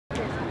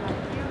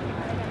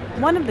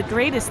one of the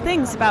greatest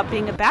things about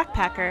being a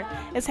backpacker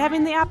is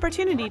having the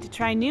opportunity to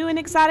try new and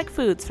exotic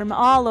foods from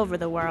all over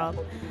the world.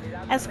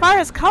 As far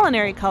as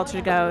culinary culture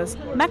goes,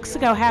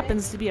 Mexico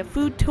happens to be a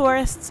food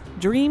tourist's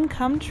dream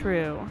come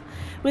true.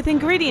 With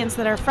ingredients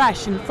that are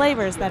fresh and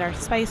flavors that are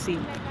spicy,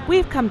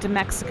 we've come to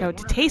Mexico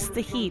to taste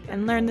the heat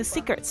and learn the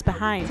secrets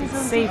behind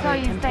its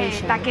savory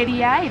temptation. The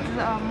taqueria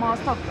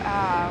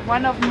is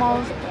one of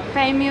most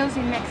famous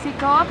in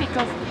Mexico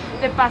because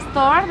the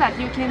pastor that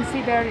you can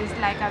see there is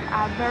like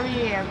a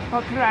very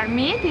popular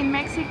meat in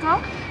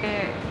Mexico.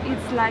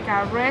 It's like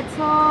a red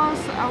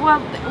sauce. Well,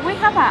 we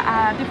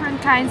have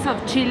different kinds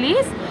of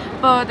chilies,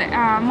 but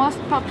most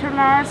popular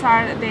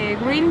are the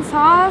green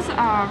sauce,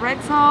 red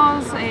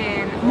sauce,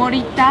 and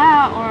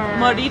morita or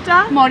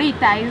Morita?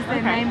 Morita is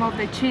the name of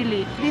the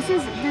chili. This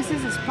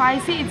is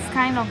spicy. It's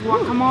kind of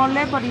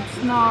guacamole, but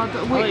it's not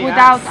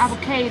without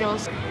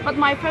avocados. But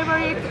my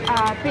favorite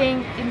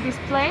thing in this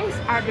place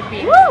are the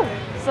beans. Woo!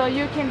 So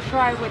you can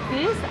try with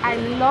this. I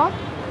love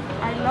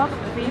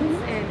beans,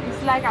 and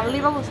it's like a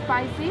little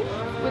spicy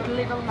with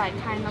little like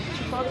kind of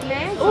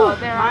chipotle. So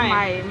they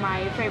are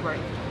my favorite.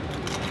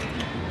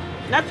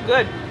 That's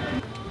good.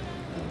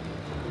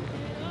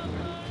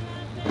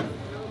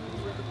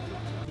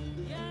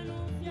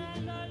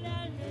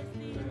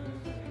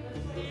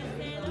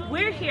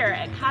 We're here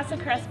at Casa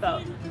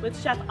Crespo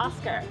with Chef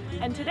Oscar,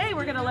 and today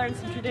we're going to learn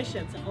some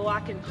traditions of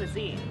Oaxacan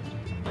cuisine.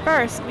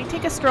 First, we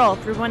take a stroll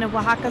through one of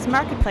Oaxaca's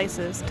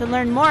marketplaces to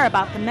learn more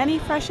about the many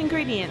fresh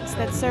ingredients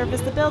that serve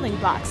as the building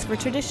blocks for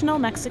traditional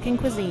Mexican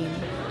cuisine.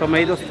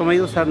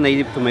 Tomatoes are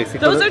native to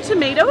Mexico. Those are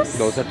tomatoes?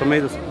 Those are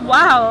tomatoes.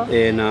 Wow!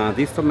 And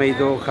this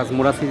tomato has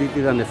more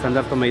acidity than the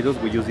standard tomatoes.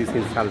 We use this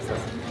in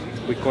salsas.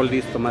 We call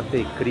this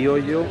tomate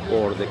criollo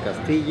or the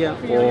Castilla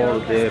or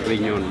the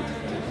riñón.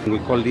 We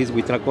call this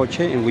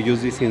huitlacoche, and we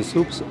use this in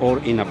soups or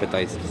in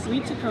appetizers.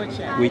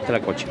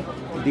 Huitlacoche.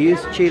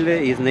 This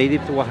chile is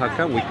native to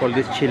Oaxaca. We call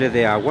this chile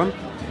de agua,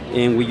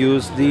 and we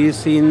use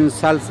this in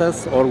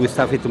salsas or we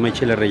stuff it to make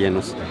chile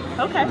rellenos.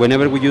 Okay.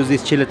 Whenever we use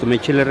this chile to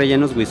make chile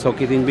rellenos, we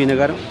soak it in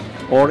vinegar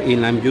or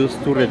in lime juice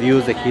to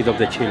reduce the heat of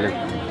the chile.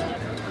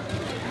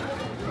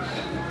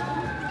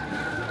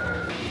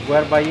 We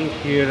are buying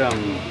here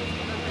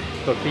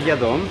tortilla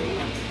dough.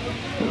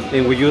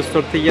 And we use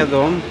tortilla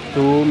dough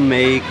to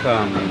make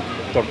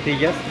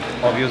tortillas,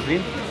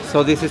 obviously.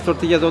 So this is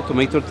tortilla dough to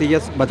make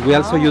tortillas, but we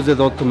also use the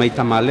dough to make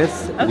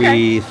tamales. Okay.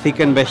 We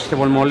thicken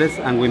vegetable moles,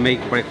 and we make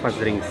breakfast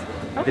drinks.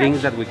 Okay.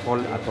 Drinks that we call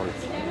atoles.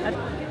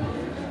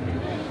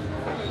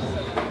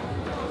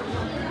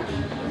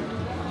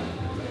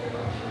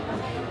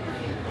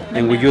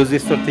 And we use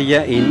this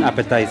tortilla in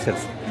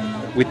appetizers.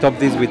 We top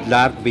this with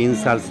lard,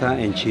 beans,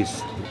 salsa, and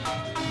cheese.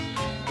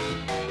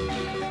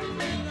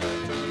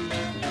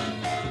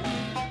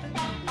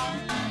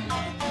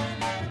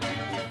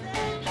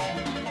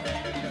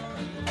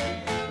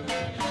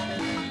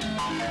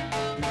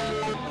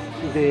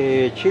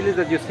 The chilies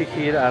that you see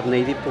here are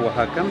native to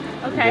Oaxaca.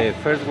 Okay. The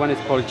first one is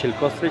called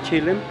chilcostre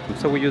chile.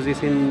 So we use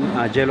this in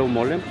yellow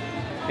mole,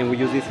 and we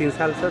use this in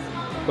salsas.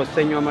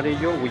 Costeño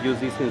amarillo, we use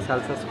this in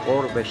salsas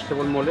or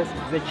vegetable moles.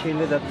 The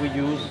chile that we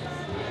use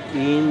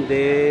in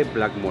the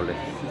black mole.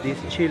 This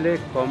chile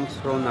comes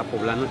from a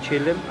poblano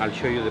chile. I'll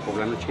show you the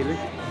poblano chile.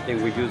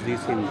 And we use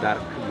this in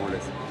dark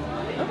moles.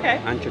 Okay.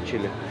 Ancho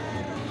chile.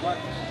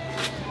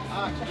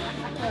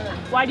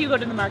 Why do you go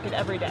to the market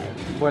every day?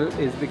 Well,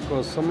 it's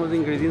because some of the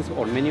ingredients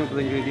or many of the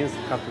ingredients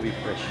have to be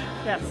fresh.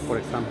 Yes. For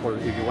example,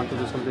 if you want to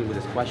do something with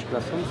the squash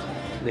blossoms,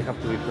 they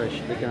have to be fresh.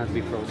 They cannot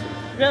be frozen.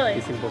 Really?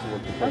 It's impossible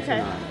to frozen.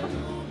 Okay.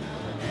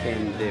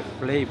 And the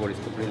flavor is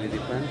completely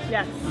different.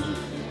 Yes.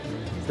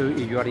 So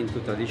if you are into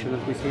traditional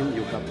cuisine,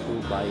 you have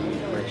to buy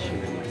fresh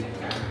ingredients.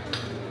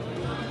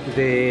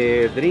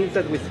 The drinks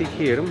that we see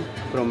here,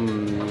 from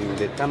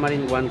the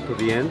tamarind one to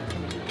the end,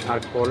 are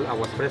called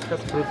aguas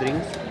frescas, fruit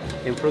drinks.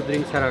 And fruit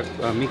drinks are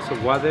a mix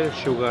of water,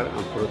 sugar,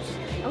 and fruits.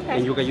 Okay.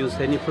 And you can use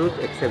any fruit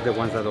except the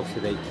ones that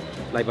oxidate,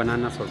 like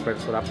bananas or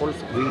pears or apples.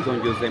 We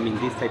don't use them in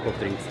this type of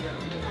drinks.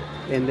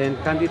 And then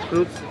candied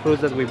fruits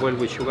that we boil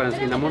with sugar and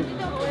cinnamon,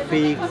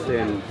 figs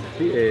and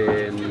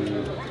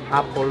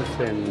apples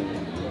and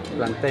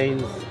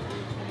plantains,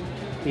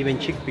 even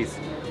chickpeas.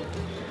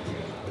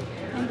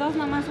 Entonces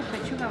nomás su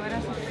pechuga,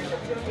 verás.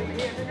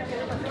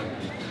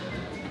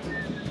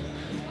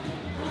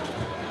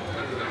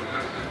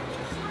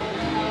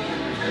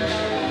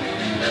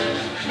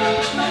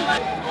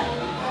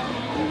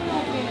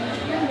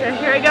 Okay,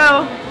 here I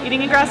go,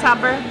 eating a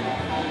grasshopper.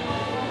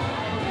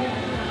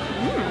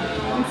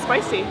 It's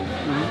spicy.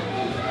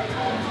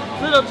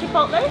 Little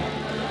chipotle?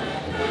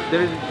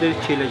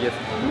 There's chile, yes.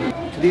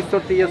 These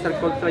tortillas are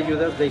called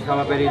trayudas. They have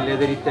a very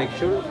leathery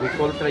texture. We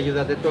call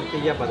trayuda de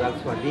tortilla, but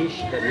also a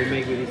dish that we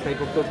make with this type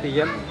of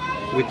tortilla.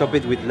 We top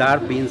it with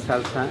lard, beans,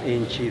 salsa,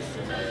 and cheese.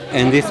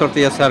 And these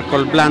tortillas are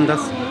called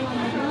blandas.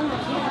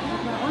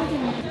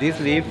 This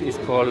leaf is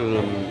called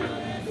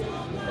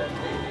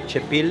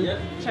chepil.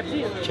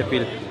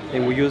 Chepil.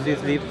 And we use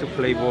this leaf to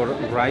flavor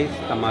rice,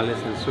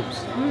 tamales, and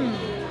soups.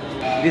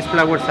 These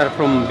flowers are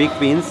from big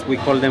beans. We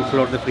call them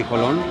flor de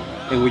frijolón.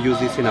 and we use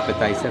this in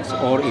appetizers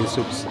or in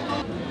soups.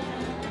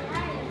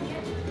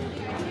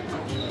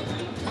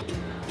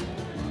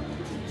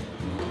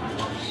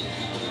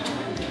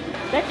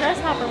 That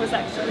grasshopper was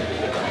actually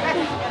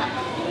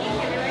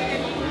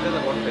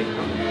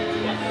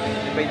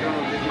The patron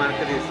of this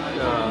market is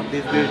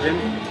this Virgen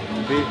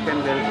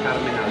del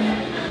Carmenal.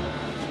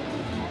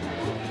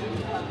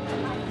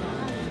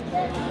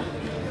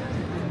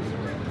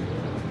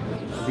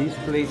 This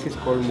place is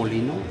called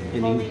Molino,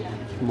 and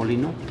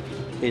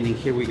in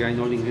here we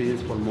grind all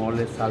ingredients for moles,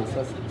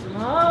 salsas.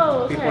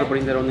 Oh, okay. People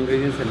bring their own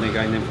ingredients and they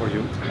grind them for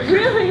you.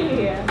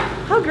 Really?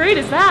 How great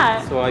is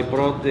that? So I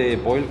brought the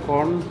boiled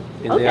corn,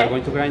 and they are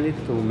going to grind it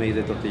to make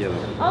the tortilla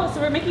dough. Oh,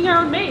 so we're making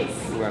our own maize.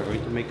 We are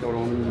going to make our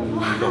own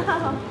dough.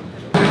 Wow.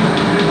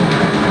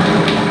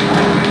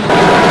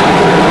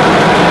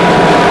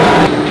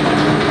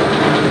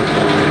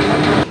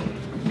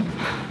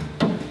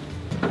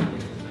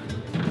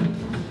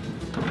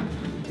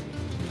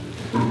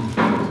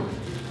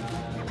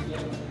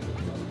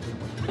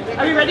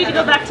 Are we ready to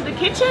go back to the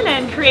kitchen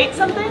and create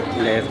something?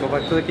 Let's go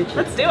back to the kitchen.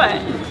 Let's do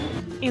it.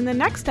 In the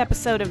next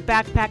episode of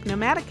Backpack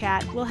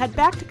Nomadicat, we'll head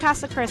back to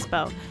Casa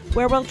Crispo,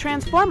 where we'll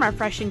transform our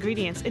fresh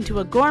ingredients into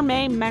a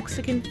gourmet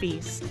Mexican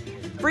feast.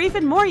 For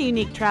even more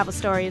unique travel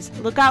stories,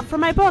 look out for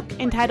my book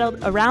entitled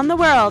Around the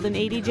World in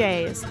 80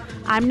 J's.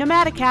 I'm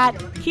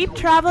Nomadicat. Keep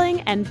traveling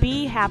and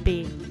be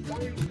happy.